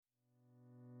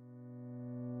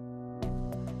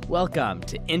Welcome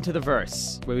to Into the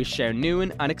Verse, where we share new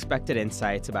and unexpected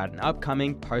insights about an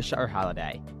upcoming Parsha or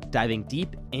holiday, diving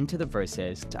deep into the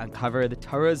verses to uncover the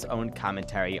Torah's own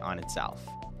commentary on itself.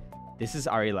 This is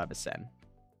Ari Levison.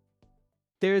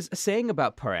 There's a saying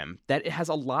about Purim that it has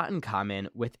a lot in common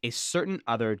with a certain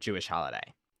other Jewish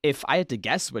holiday. If I had to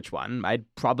guess which one, I'd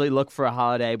probably look for a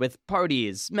holiday with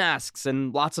parties, masks,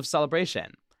 and lots of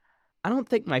celebration. I don't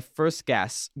think my first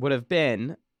guess would have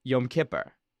been Yom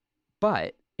Kippur.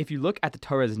 But if you look at the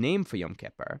Torah's name for Yom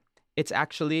Kippur, it's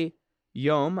actually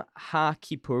Yom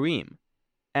HaKippurim.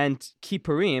 And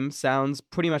Kippurim sounds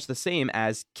pretty much the same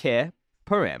as Ke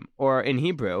Purim, or in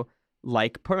Hebrew,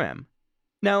 like Purim.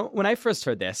 Now, when I first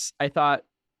heard this, I thought,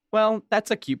 well, that's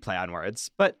a cute play on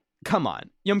words, but come on.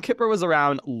 Yom Kippur was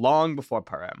around long before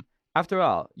Purim. After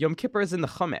all, Yom Kippur is in the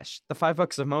Chumash, the 5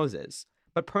 books of Moses.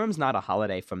 But Purim's not a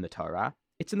holiday from the Torah.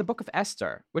 It's in the book of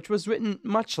Esther, which was written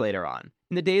much later on,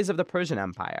 in the days of the Persian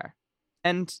Empire.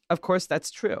 And, of course,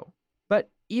 that's true. But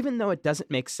even though it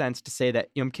doesn't make sense to say that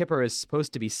Yom Kippur is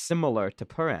supposed to be similar to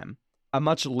Purim, a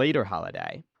much later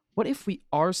holiday, what if we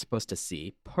are supposed to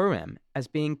see Purim as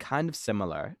being kind of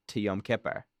similar to Yom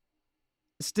Kippur?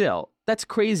 Still, that's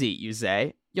crazy, you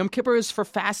say. Yom Kippur is for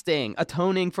fasting,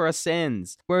 atoning for our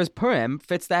sins, whereas Purim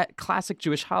fits that classic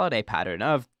Jewish holiday pattern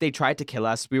of they tried to kill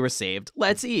us, we were saved,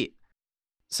 let's eat.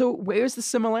 So where's the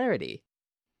similarity?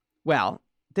 Well,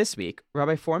 this week,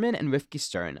 Rabbi Foreman and Rifki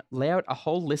Stern lay out a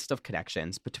whole list of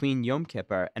connections between Yom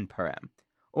Kippur and Purim,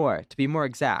 or, to be more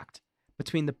exact,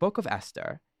 between the book of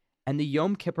Esther and the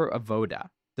Yom Kippur Avoda,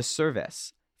 the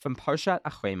service, from Parshat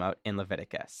Achreimot in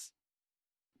Leviticus.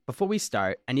 Before we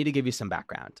start, I need to give you some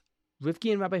background.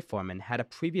 Rivki and Rabbi Foreman had a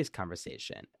previous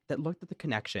conversation that looked at the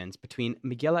connections between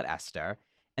Megillat Esther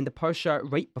and the Parsha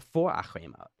right before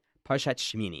Achreimot, Parshat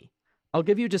Shmini. I'll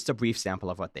give you just a brief sample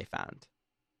of what they found.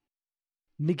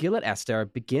 Megillat Esther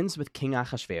begins with King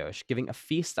Achashverosh giving a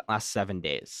feast that lasts 7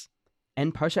 days.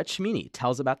 And Parshat Shmini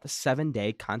tells about the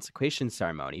 7-day consecration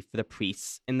ceremony for the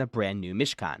priests in the brand new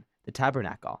Mishkan, the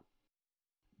tabernacle.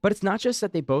 But it's not just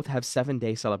that they both have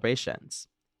 7-day celebrations.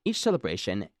 Each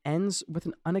celebration ends with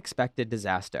an unexpected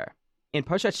disaster. In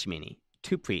Parshat Shmini,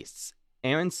 2 priests,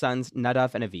 Aaron's sons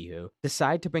Nadav and Avihu,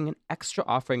 decide to bring an extra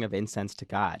offering of incense to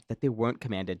God that they weren't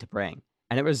commanded to bring,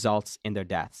 and it results in their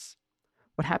deaths.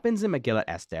 What happens in Megillat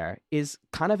Esther is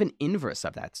kind of an inverse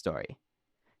of that story.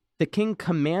 The king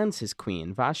commands his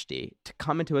queen, Vashti, to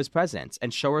come into his presence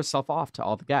and show herself off to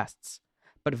all the guests.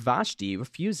 But Vashti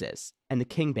refuses, and the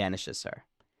king banishes her.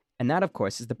 And that, of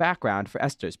course, is the background for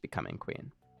Esther's becoming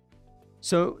queen.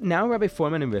 So now Rabbi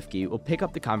Foreman and Rifki will pick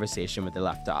up the conversation where they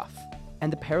left off,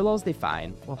 and the parallels they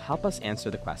find will help us answer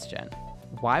the question,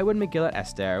 why would Megillat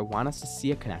Esther want us to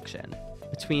see a connection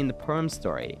between the Purim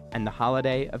story and the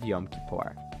holiday of Yom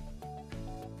Kippur?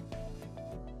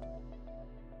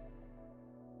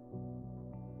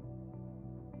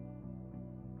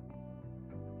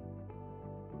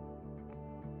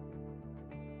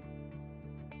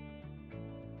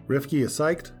 Rifki, you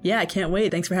psyched? Yeah, I can't wait.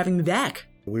 Thanks for having me back.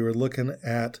 We were looking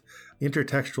at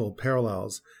intertextual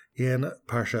parallels in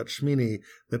Parshat Shmini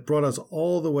that brought us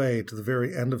all the way to the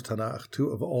very end of Tanakh, to,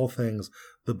 of all things,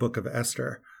 the book of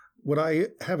Esther. What I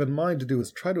have in mind to do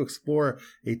is try to explore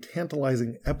a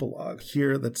tantalizing epilogue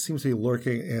here that seems to be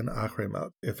lurking in Achreimot.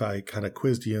 If I kind of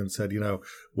quizzed you and said,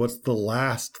 what's the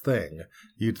last thing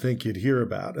you'd think you'd hear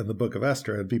about in the book of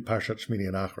Esther, it'd be Parshat Shmini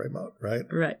and Achreimot, right?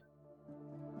 Right.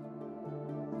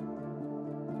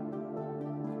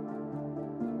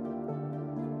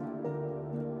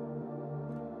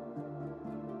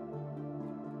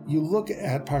 You look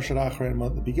at Parshat Achreimot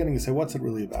at the beginning and say, what's it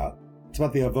really about? It's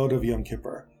about the Avodah of Yom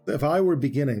Kippur. If I were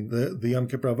beginning the Yom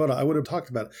Kippur Avodah, I would have talked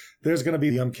about it. There's going to be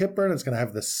Yom Kippur, and it's going to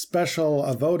have the special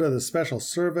Avodah, the special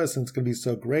service, and it's going to be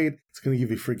so great. It's going to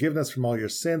give you forgiveness from all your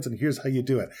sins, and here's how you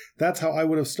do it. That's how I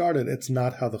would have started. It's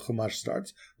not how the Chumash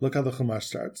starts. Look how the Chumash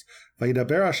starts.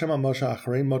 Vayidaber Hashem al Moshe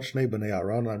acharei mot shnei bnei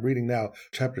Aaron. I'm reading now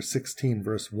chapter 16,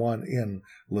 verse 1 in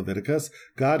Leviticus.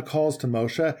 God calls to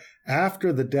Moshe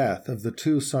after the death of the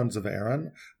 2 sons of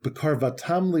Aaron,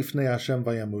 b'karvatam lifnei Hashem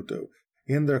vayamutu,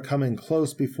 in their coming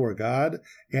close before God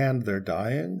and their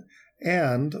dying.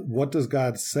 And what does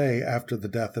God say after the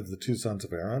death of the 2 sons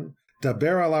of Aaron?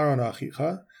 Daber al Aaron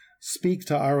achicha, speak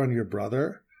to Aaron your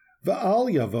brother,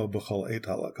 v'al yavo b'chol et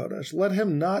halakodesh, let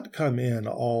him not come in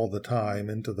all the time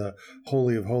into the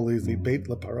Holy of Holies, the Beit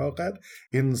LaParochet,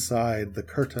 inside the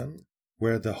curtain.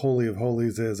 where the Holy of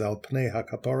Holies is, al pnei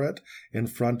hakaporet, in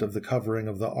front of the covering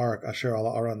of the ark, asher al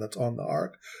aron, that's on the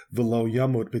ark, v'lo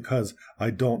yamut, because I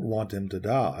don't want him to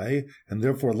die, and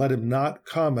therefore let him not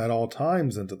come at all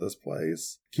times into this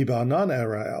place. Ki ba'anan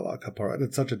era el hakaporet,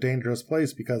 it's such a dangerous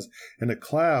place because in a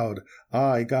cloud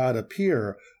I, God,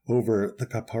 appear over the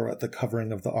kaparat, the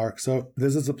covering of the ark. So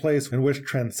this is a place in which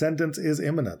transcendence is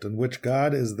imminent, in which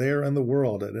God is there in the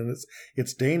world, and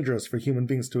it's dangerous for human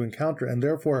beings to encounter, and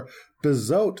therefore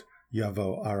bezot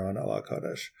yavo Aaron ala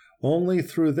kodesh. Only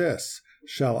through this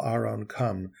shall Aaron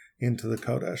come into the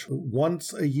kodesh.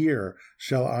 Once a year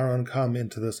shall Aaron come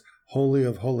into this Holy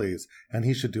of Holies, and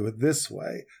he should do it this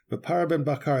way. But Para ben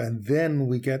Bakar, and then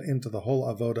we get into the whole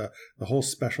avoda, the whole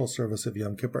special service of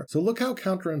Yom Kippur. So look how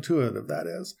counterintuitive that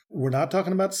is. We're not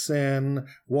talking about sin,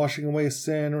 washing away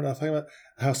sin. We're not talking about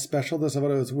how special this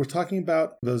avoda is. We're talking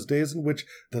about those days in which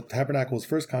the tabernacle was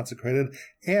first consecrated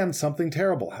and something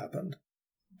terrible happened.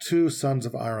 2 sons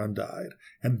of Aaron died,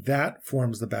 and that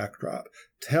forms the backdrop.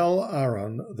 Tell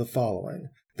Aaron the following,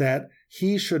 that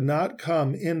he should not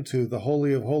come into the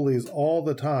Holy of Holies all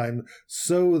the time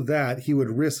so that he would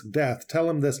risk death. Tell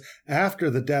him this after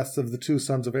the deaths of the 2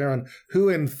 sons of Aaron, who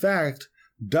in fact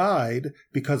died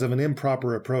because of an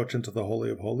improper approach into the Holy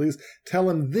of Holies. Tell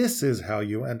him this is how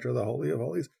you enter the Holy of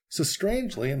Holies. So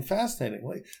strangely and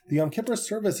fascinatingly, the Yom Kippur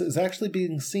service is actually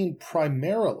being seen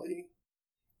primarily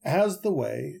as the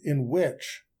way in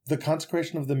which the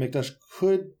consecration of the Mikdash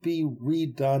could be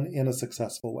redone in a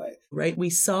successful way. Right?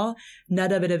 We saw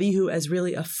Nadav and Avihu as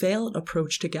really a failed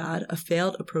approach to God, a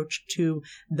failed approach to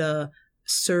the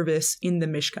service in the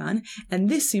Mishkan. And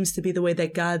this seems to be the way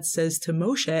that God says to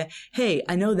Moshe, hey,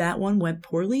 I know that one went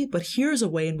poorly, but here's a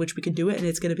way in which we can do it, and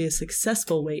it's going to be a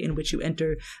successful way in which you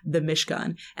enter the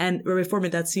Mishkan. And Rabbi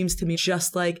Foreman, that seems to me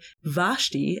just like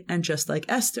Vashti and just like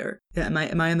Esther. Am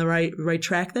I on the right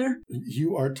track there?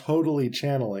 You are totally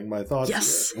channeling my thoughts.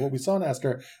 Yes. Here. What we saw in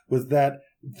Esther was that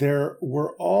there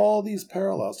were all these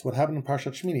parallels to what happened in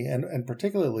Parshat Shmini, and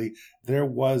particularly there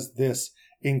was this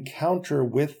encounter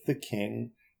with the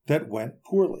king that went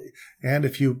poorly. And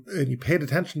if you paid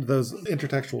attention to those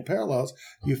intertextual parallels,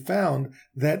 you found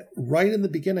that right in the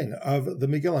beginning of the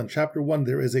Megillah, in chapter 1,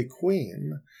 there is a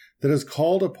queen that is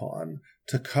called upon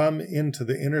to come into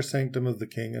the inner sanctum of the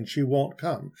king, and she won't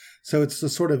come. So it's the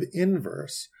sort of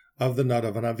inverse of the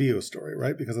Nadav and Avihu story,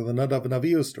 right? Because of the Nadav and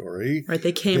Avihu story, right,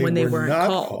 they came when they weren't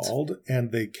not called,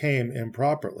 and they came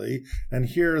improperly. And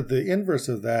here, the inverse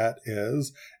of that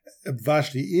is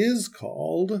Vashti is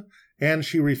called, and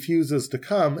she refuses to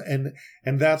come, and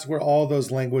that's where all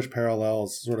those language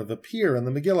parallels sort of appear in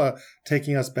the Megillah,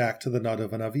 taking us back to the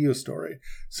Nadav and Avihu story.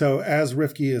 So, as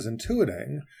Rivki is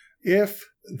intuiting, if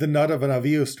the Nadav and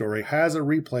Avihu story has a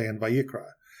replay in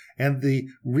Vayikra, and the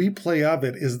replay of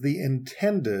it is the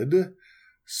intended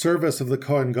service of the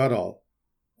Kohen Gadol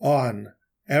on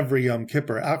every Yom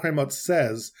Kippur, Akhremot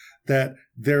says that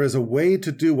there is a way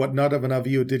to do what Nadav and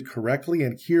Avihu did correctly,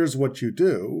 and here's what you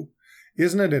do.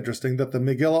 Isn't it interesting that the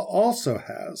Megillah also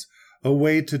has a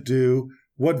way to do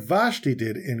what Vashti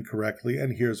did incorrectly,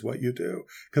 and here's what you do?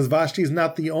 Because Vashti is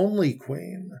not the only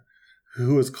queen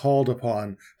who is called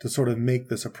upon to sort of make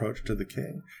this approach to the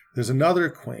king. There's another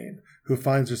queen who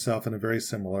finds herself in a very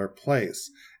similar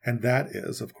place, and that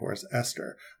is, of course,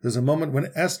 Esther. There's a moment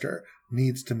when Esther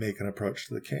needs to make an approach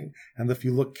to the king, and if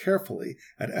you look carefully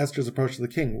at Esther's approach to the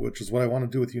king, which is what I want to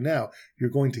do with you now, you're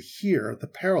going to hear the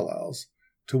parallels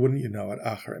to Wouldn't You Know It,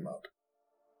 Acharemot.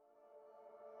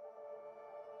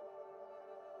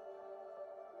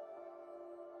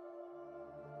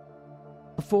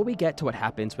 Before we get to what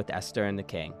happens with Esther and the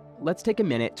king, let's take a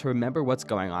minute to remember what's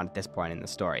going on at this point in the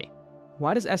story.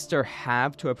 Why does Esther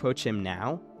have to approach him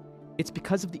now? It's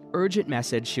because of the urgent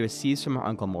message she receives from her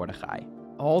uncle Mordecai.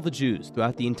 All the Jews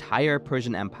throughout the entire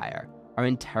Persian Empire are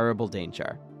in terrible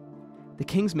danger. The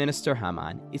king's minister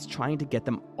Haman is trying to get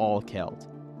them all killed.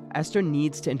 Esther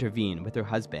needs to intervene with her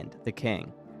husband, the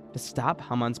king, to stop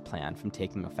Haman's plan from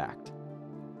taking effect.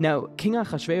 Now, King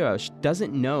Ahasuerus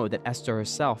doesn't know that Esther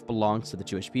herself belongs to the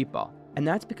Jewish people, and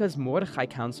that's because Mordecai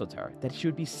counseled her that she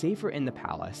would be safer in the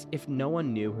palace if no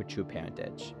one knew her true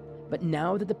parentage. But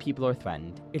now that the people are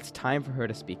threatened, it's time for her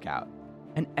to speak out,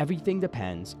 and everything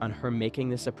depends on her making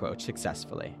this approach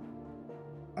successfully.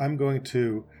 I'm going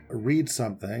to read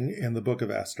something in the book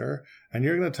of Esther, and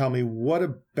you're going to tell me what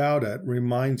about it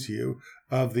reminds you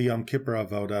of the Yom Kippur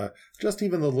Avoda, just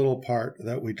even the little part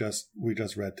that we just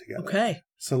read together. Okay.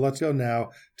 So let's go now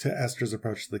to Esther's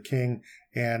approach to the king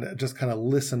and just kind of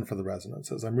listen for the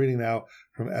resonances. I'm reading now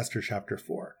from Esther chapter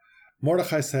 4.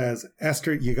 Mordecai says,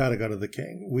 Esther, you got to go to the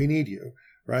king. We need you,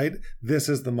 right? This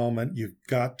is the moment you've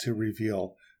got to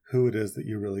reveal who it is that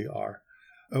you really are.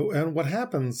 Oh, and what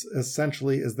happens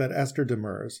essentially is that Esther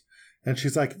demurs, and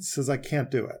says, I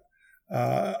can't do it.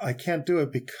 I can't do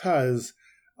it because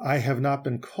I have not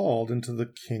been called into the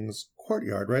king's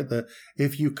courtyard, right?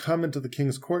 If you come into the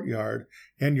king's courtyard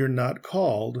and you're not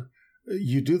called,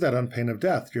 you do that on pain of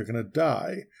death. You're going to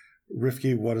die.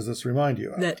 Rivki, what does this remind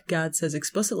you of? That God says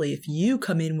explicitly, if you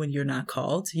come in when you're not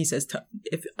called, he says,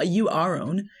 if you,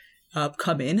 Aaron,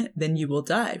 come in, then you will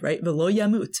die, right? V'lo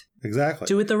yamut. Exactly.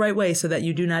 Do it the right way so that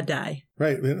you do not die.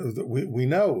 Right. We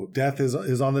know death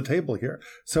is on the table here.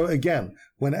 So again,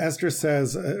 when Esther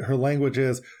says her language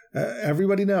is,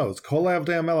 everybody knows, Kol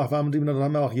avdei hamelech v'amadim b'not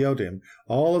hamelech yodim.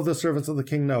 All of the servants of the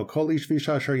king know. Kol ish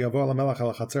v'isha asher yavo hamelech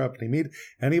al hachatzer hapnimid.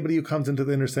 Anybody who comes into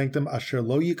the inner sanctum, asher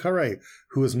lo yikareh,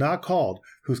 who is not called,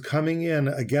 who's coming in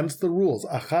against the rules,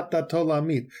 achat dato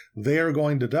lamit, they are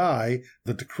going to die.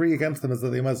 The decree against them is that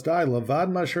they must die.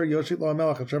 Levad masher yoshit lo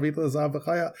hamelech asher v'it lezav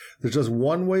v'chaya. There's just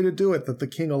one way to do it that the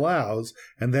king allows,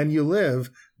 and then you live.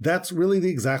 That's really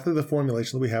exactly the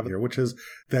formulation that we have here, which is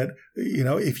that,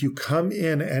 if you come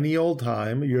in any old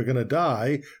time, you're going to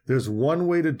die. There's one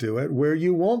way to do it where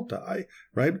you won't die,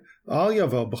 right? You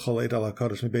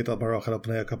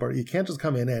can't just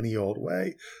come in any old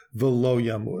way. V'lo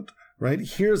yamut, right?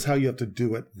 Here's how you have to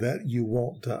do it that you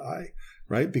won't die.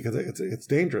 Right? Because it's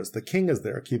dangerous. The king is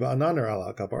there. Kiba ananer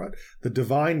ala kaparat. The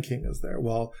divine king is there.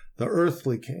 Well, the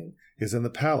earthly king is in the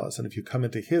palace. And if you come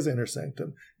into his inner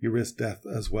sanctum, you risk death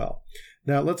as well.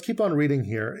 Now, let's keep on reading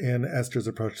here in Esther's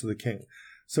approach to the king.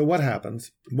 So what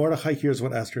happens? Mordechai hears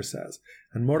what Esther says,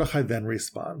 and Mordechai then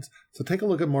responds. So take a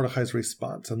look at Mordechai's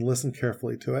response and listen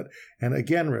carefully to it. And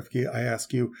again, Rivki, I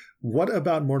ask you, what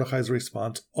about Mordechai's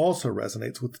response also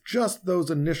resonates with just those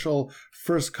initial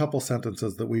first couple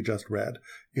sentences that we just read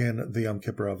in the Yom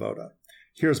Kippur Avoda?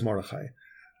 Here's Mordechai.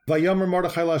 Vayomer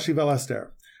Mordechai lashiv el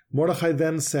Esther. Mordechai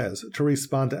then says to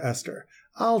respond to Esther,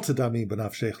 Al tadami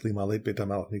b'nafshech limalet beit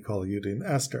hamelech mikol yudim.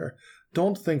 Esther,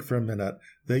 don't think for a minute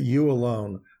that you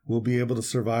alone will be able to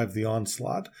survive the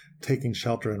onslaught, taking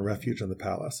shelter and refuge in the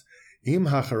palace. Im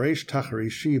hacharesh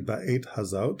tacharishi ba'et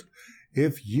hazot.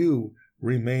 If you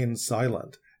remain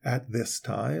silent at this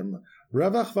time,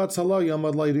 Revach v'atzala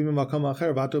yamad la'idim makom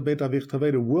acher v'ato beit avich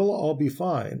tavedu. We'll all be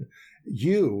fine.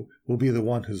 You will be the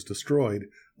one who's destroyed.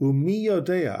 Umi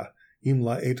yodea im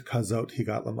la'et kazot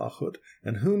higat lamachut.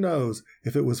 And who knows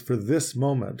if it was for this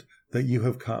moment that you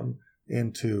have come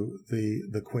into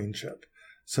the queenship.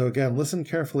 So again, listen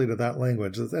carefully to that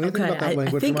language. Does anything about that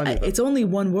language remind you? It's only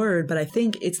one word, but I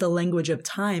think it's the language of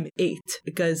time, 8,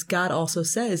 because God also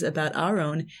says about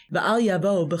Aaron, V'al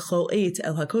yavo b'chol 8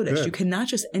 el hakodesh. Good. You cannot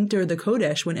just enter the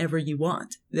kodesh whenever you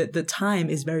want. The time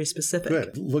is very specific.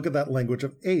 Good. Look at that language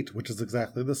of 8, which is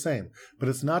exactly the same. But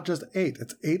it's not just 8.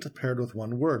 It's 8 paired with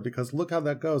one word, because look how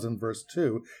that goes in verse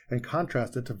 2 and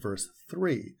contrast it to verse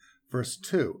 3. Verse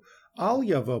 2. Al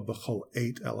yavo b'chol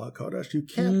 8 el HaKodesh. You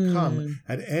can't come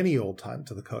at any old time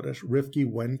to the Kodesh. Rivki,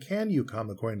 when can you come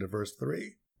according to verse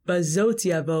 3? Bazot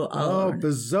yavo Aaron.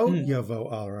 Bazot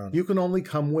yavo Aaron. You can only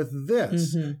come with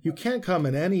this. You can't come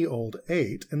in any old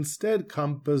 8. Instead,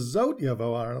 come bazot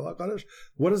yavo Aaron el HaKodesh.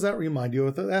 What does that remind you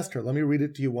of Esther? Let me read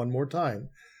it to you one more time.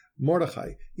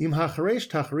 Mordechai, im hacharesh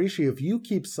tacharishi, if you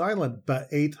keep silent,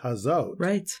 ba'et hazot.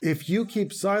 Right. If you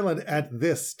keep silent at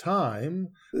this time,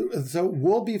 so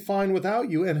we'll be fine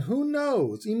without you. And who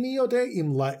knows, im yodeh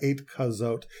im la'et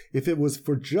kazot, if it was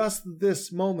for just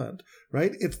this moment,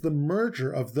 right? It's the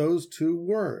merger of those two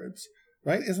words.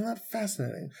 Right? Isn't that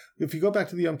fascinating? If you go back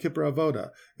to the Yom Kippur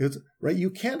Avoda, it's right. You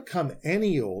can't come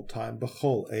any old time,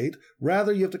 b'chol 8.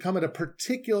 Rather, you have to come at a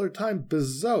particular time,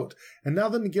 bezot. And now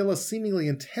the Megillah seemingly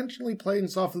intentionally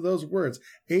plays off of those words,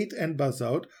 8 and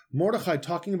bazot. Mordechai,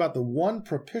 talking about the one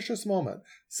propitious moment,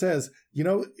 says,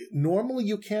 normally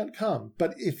you can't come,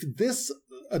 but if this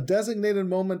a designated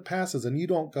moment passes and you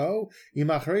don't go,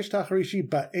 imacharesh tacharishi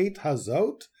ba'et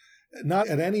hazot, not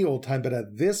at any old time, but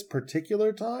at this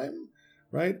particular time,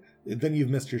 right? Then you've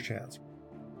missed your chance.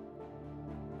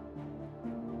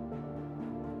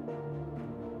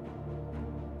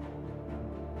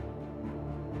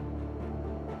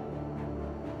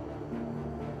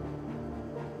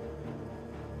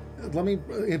 Let me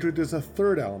introduce a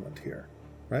third element here,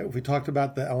 right? If we talked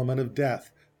about the element of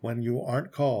death, when you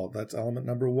aren't called, that's element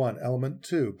number 1. Element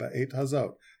 2, ba'et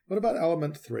hazot. What about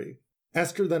element 3?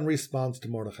 Esther then responds to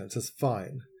Mordechai and says,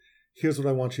 fine, here's what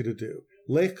I want you to do.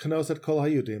 Lech knos et kol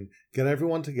hayudim, get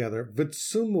everyone together,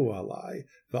 v'tsumu alai,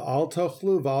 v'al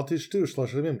tochlu v'al tishtu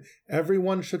shlosh yamim.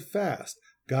 Everyone should fast.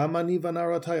 Gamani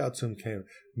v'naratai atzum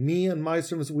me and my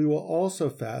servants, we will also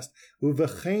fast.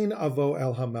 Uvechein avo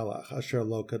el hamelach asher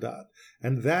lo kadat.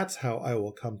 And that's how I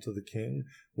will come to the king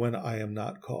when I am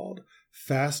not called.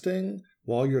 Fasting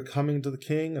while you're coming to the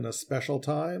king in a special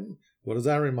time. What does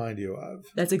that remind you of?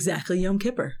 That's exactly Yom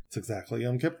Kippur. It's exactly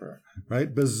Yom Kippur,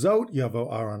 right? Bezot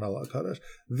yavo Aaron ala kadosh.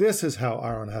 This is how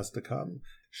Aaron has to come.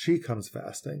 She comes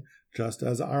fasting, just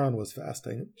as Aaron was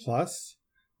fasting. Plus,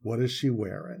 what is she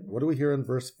wearing? What do we hear in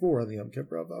verse 4 of the Yom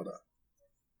Kippur Avodah?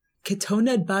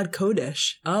 Ketoned bad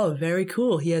kodesh. Oh, very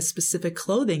cool. He has specific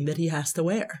clothing that he has to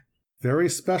wear. Very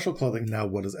special clothing. Now,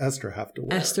 what does Esther have to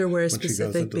wear? Esther wears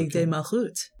specific Bigdei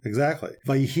Malchut. Exactly.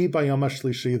 Vayihi bayom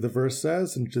hashlishi, the verse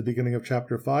says, in the beginning of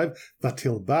chapter 5,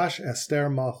 Vatilbash Esther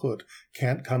Malchut.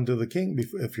 Can't come to the king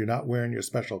if you're not wearing your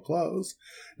special clothes.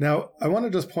 Now, I want to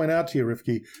just point out to you,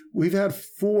 Rivki, we've had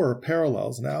 4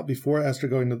 parallels now before when Esther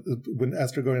going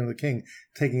to the king,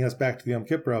 taking us back to the Yom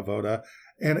Kippur Avodah.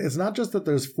 And it's not just that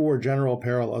there's 4 general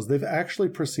parallels. They've actually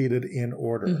proceeded in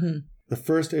order. Mm-hmm. The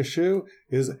first issue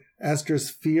is Esther's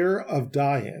fear of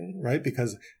dying, right?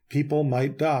 Because people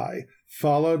might die,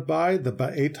 followed by the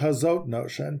Ba'et Hazot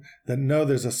notion that no,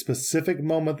 there's a specific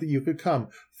moment that you could come,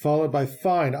 followed by,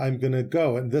 fine, I'm going to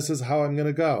go, and this is how I'm going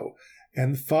to go,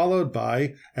 and followed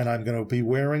by, and I'm going to be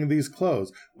wearing these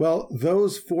clothes. Well,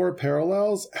 those 4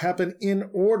 parallels happen in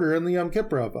order in the Yom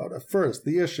Kippur Avodah. First,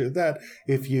 the issue that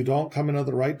if you don't come in at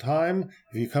the right time,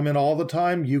 if you come in all the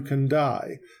time, you can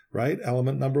die. Right?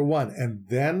 Element number 1. And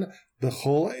then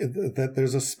that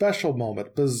there's a special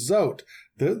moment, bezot.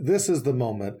 This is the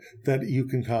moment that you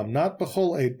can come, not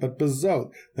bechol 8, but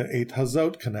bezot, the 8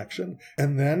 hazot connection.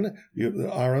 And then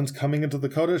Aaron's coming into the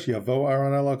Kodesh, yavo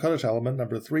Aaron el Kodesh, element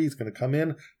number 3, he's going to come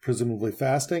in, presumably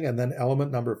fasting. And then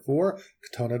element number 4,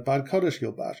 ketonet bad Kodesh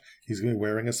yilbash, he's going to be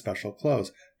wearing a special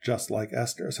clothes, just like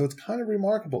Esther. So it's kind of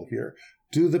remarkable here.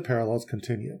 Do the parallels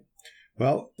continue?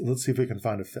 Well, let's see if we can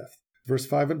find a 5th. Verse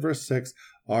 5 and verse 6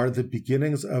 are the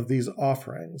beginnings of these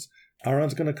offerings.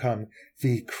 Aaron's going to come,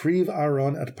 v'hikriv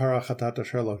Aaron et parachatat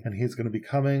asher lo, and he's going to be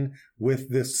coming with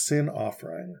this sin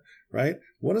offering, right?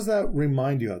 What does that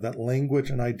remind you of, that language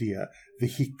and idea?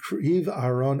 V'hikriv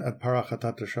Aaron et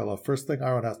parachatat asher lo. First thing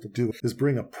Aaron has to do is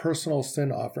bring a personal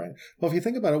sin offering. Well, if you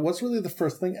think about it, what's really the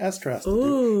first thing Esther has to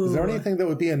do? Is there anything that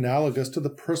would be analogous to the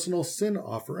personal sin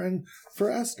offering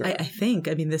for Esther? I think,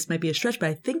 this might be a stretch, but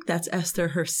I think that's Esther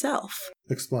herself.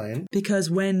 Explain. Because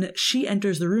when she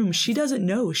enters the room, she doesn't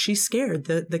know. She's scared.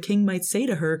 The king might say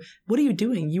to her, what are you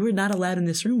doing? You were not allowed in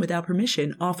this room without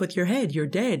permission. Off with your head. You're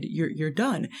dead. You're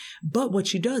done. But what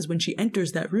she does when she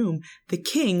enters that room, the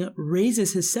king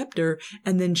raises his scepter,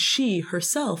 and then she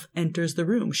herself enters the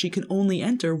room. She can only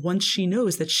enter once she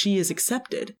knows that she is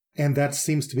accepted. And that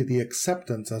seems to be the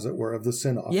acceptance, as it were, of the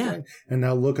sin offering. Yeah. And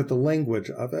now look at the language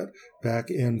of it back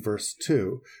in verse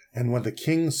 2. And when the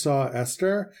king saw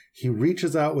Esther, he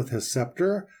reaches out with his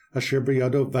scepter, Asher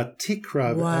b'yado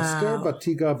vatikrav Esther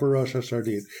vatiga barosh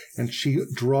hashardit. And she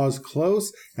draws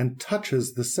close and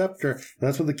touches the scepter.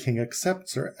 That's when the king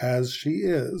accepts her as she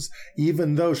is,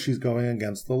 even though she's going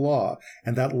against the law.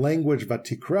 And that language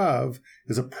vatikrav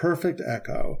is a perfect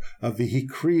echo of the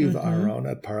hikriv Aaron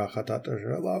at parachatat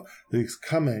asher lo, that he's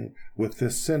coming with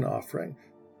this sin offering.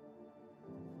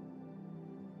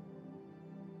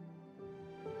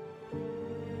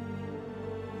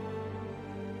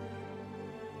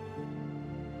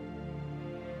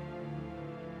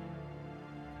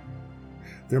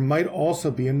 There might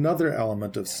also be another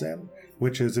element of sin,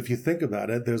 which is, if you think about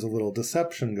it, there's a little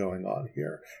deception going on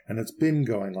here, and it's been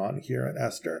going on here in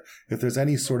Esther. If there's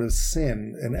any sort of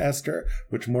sin in Esther,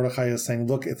 which Mordechai is saying,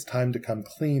 look, it's time to come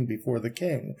clean before the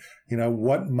king,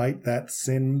 what might that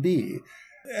sin be?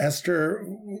 Esther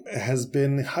has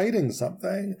been hiding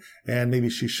something, and maybe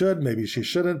she should, maybe she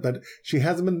shouldn't, but she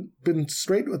hasn't been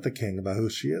straight with the king about who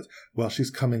she is. Well, she's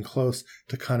coming close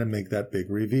to kind of make that big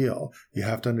reveal. You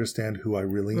have to understand who I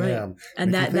really am.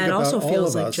 And that also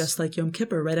feels like just like Yom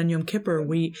Kippur, right? On Yom Kippur,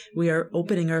 we are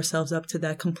opening ourselves up to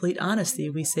that complete honesty.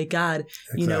 We say, God,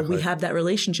 we have that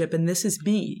relationship, and this is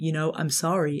me. I'm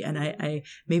sorry, and I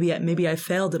maybe I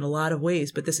failed in a lot of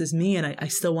ways, but this is me, and I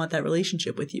still want that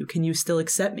relationship with you. Can you still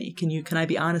accept me? Can I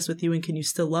be honest with you, and can you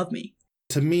still love me?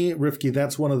 To me, Rivki,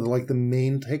 that's one of the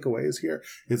main takeaways here.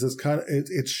 Is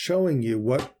it's showing you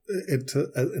what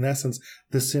in essence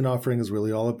the sin offering is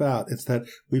really all about. It's that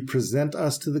we present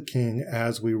us to the king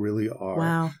as we really are.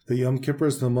 Wow. The Yom Kippur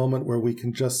is the moment where we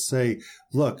can just say,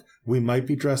 look, we might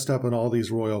be dressed up in all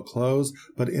these royal clothes,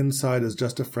 but inside is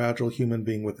just a fragile human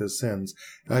being with his sins.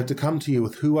 I have to come to you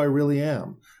with who I really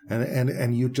am.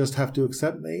 And you just have to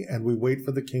accept me. And we wait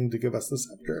for the king to give us the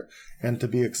scepter and to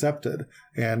be accepted.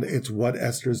 And it's what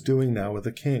Esther's doing now with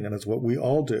the king. And it's what we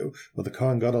all do, what the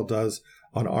Kohen Gadol does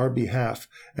on our behalf.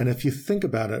 And if you think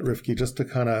about it, Rivki, just to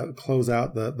kind of close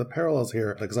out the parallels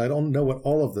here, because I don't know what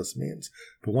all of this means,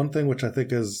 but one thing which I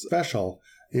think is special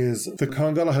is the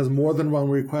Kohen Gadol has more than one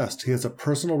request. He has a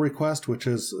personal request, which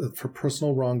is for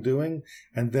personal wrongdoing,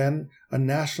 and then a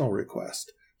national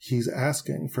request. He's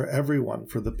asking for everyone,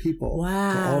 for the people,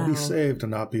 to all be saved and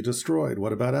not be destroyed.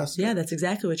 What about Esther? Yeah, that's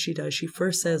exactly what she does. She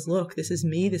first says, look, this is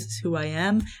me. This is who I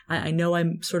am. I know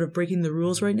I'm sort of breaking the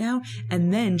rules right now.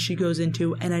 And then she goes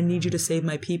into, and I need you to save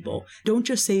my people. Don't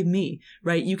just save me,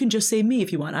 right? You can just save me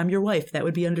if you want. I'm your wife. That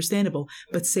would be understandable.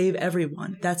 But save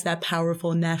everyone. That's that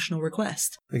powerful national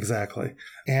request. Exactly.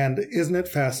 And isn't it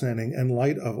fascinating, in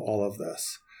light of all of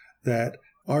this, that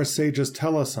our sages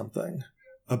tell us something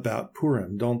about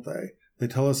Purim, don't they? They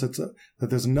tell us that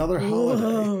there's another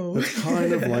holiday that's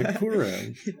kind of like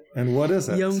Purim. And what is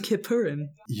it? Yom Kippurim.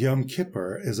 Yom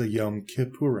Kippur is a Yom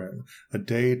Kippurim, a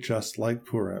day just like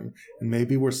Purim. And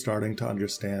maybe we're starting to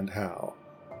understand how.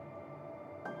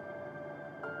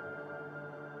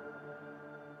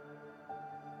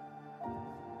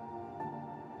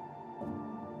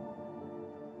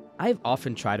 I've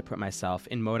often tried to put myself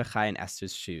in Mordechai and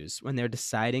Esther's shoes when they're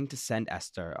deciding to send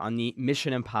Esther on the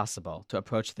mission impossible to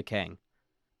approach the king.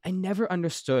 I never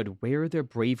understood where their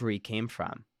bravery came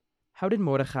from. How did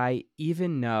Mordechai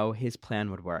even know his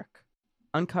plan would work?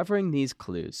 Uncovering these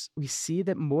clues, we see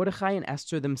that Mordechai and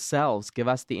Esther themselves give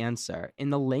us the answer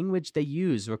in the language they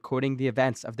use recording the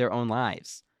events of their own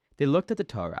lives. They looked at the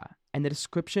Torah and the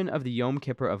description of the Yom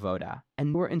Kippur Avoda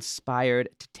and were inspired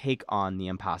to take on the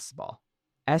impossible.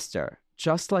 Esther,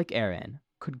 just like Aaron,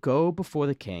 could go before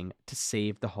the king to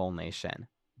save the whole nation.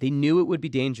 They knew it would be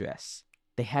dangerous.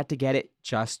 They had to get it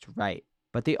just right.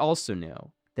 But they also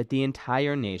knew that the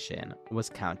entire nation was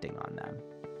counting on them.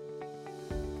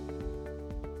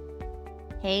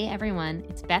 Hey everyone,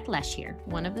 it's Beth Lesh here,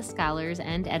 one of the scholars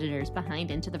and editors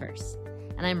behind Into the Verse.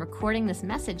 And I'm recording this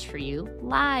message for you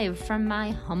live from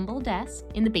my humble desk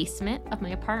in the basement of my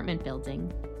apartment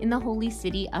building in the holy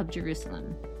city of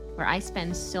Jerusalem, where I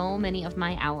spend so many of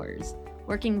my hours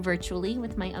working virtually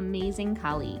with my amazing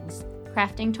colleagues,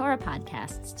 crafting Torah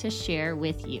podcasts to share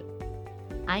with you.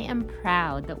 I am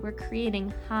proud that we're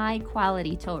creating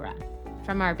high-quality Torah,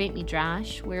 from our Beit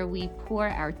Midrash, where we pour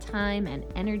our time and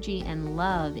energy and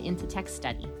love into text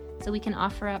study so we can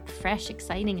offer up fresh,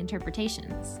 exciting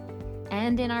interpretations,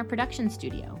 and in our production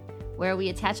studio, where we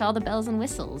attach all the bells and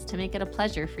whistles to make it a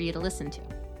pleasure for you to listen to.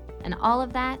 And all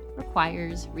of that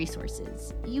requires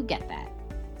resources. You get that.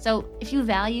 So if you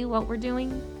value what we're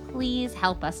doing, please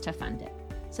help us to fund it.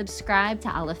 Subscribe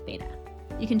to Aleph Beta.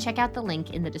 You can check out the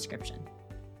link in the description.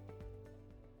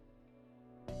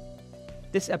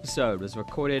 This episode was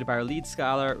recorded by our lead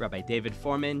scholar, Rabbi David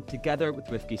Foreman, together with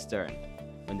Rivki Stern.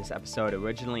 When this episode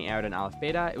originally aired on Aleph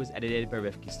Beta, it was edited by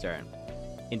Rivki Stern.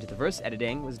 Into the Verse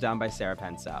editing was done by Sarah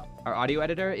Penso. Our audio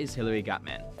editor is Hillary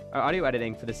Gutman. Our audio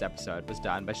editing for this episode was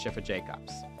done by Shifra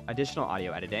Jacobs. Additional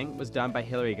audio editing was done by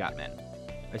Hillary Gutman.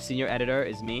 Our senior editor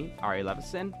is me, Ari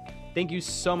Levison. Thank you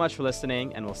so much for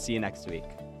listening, and we'll see you next week.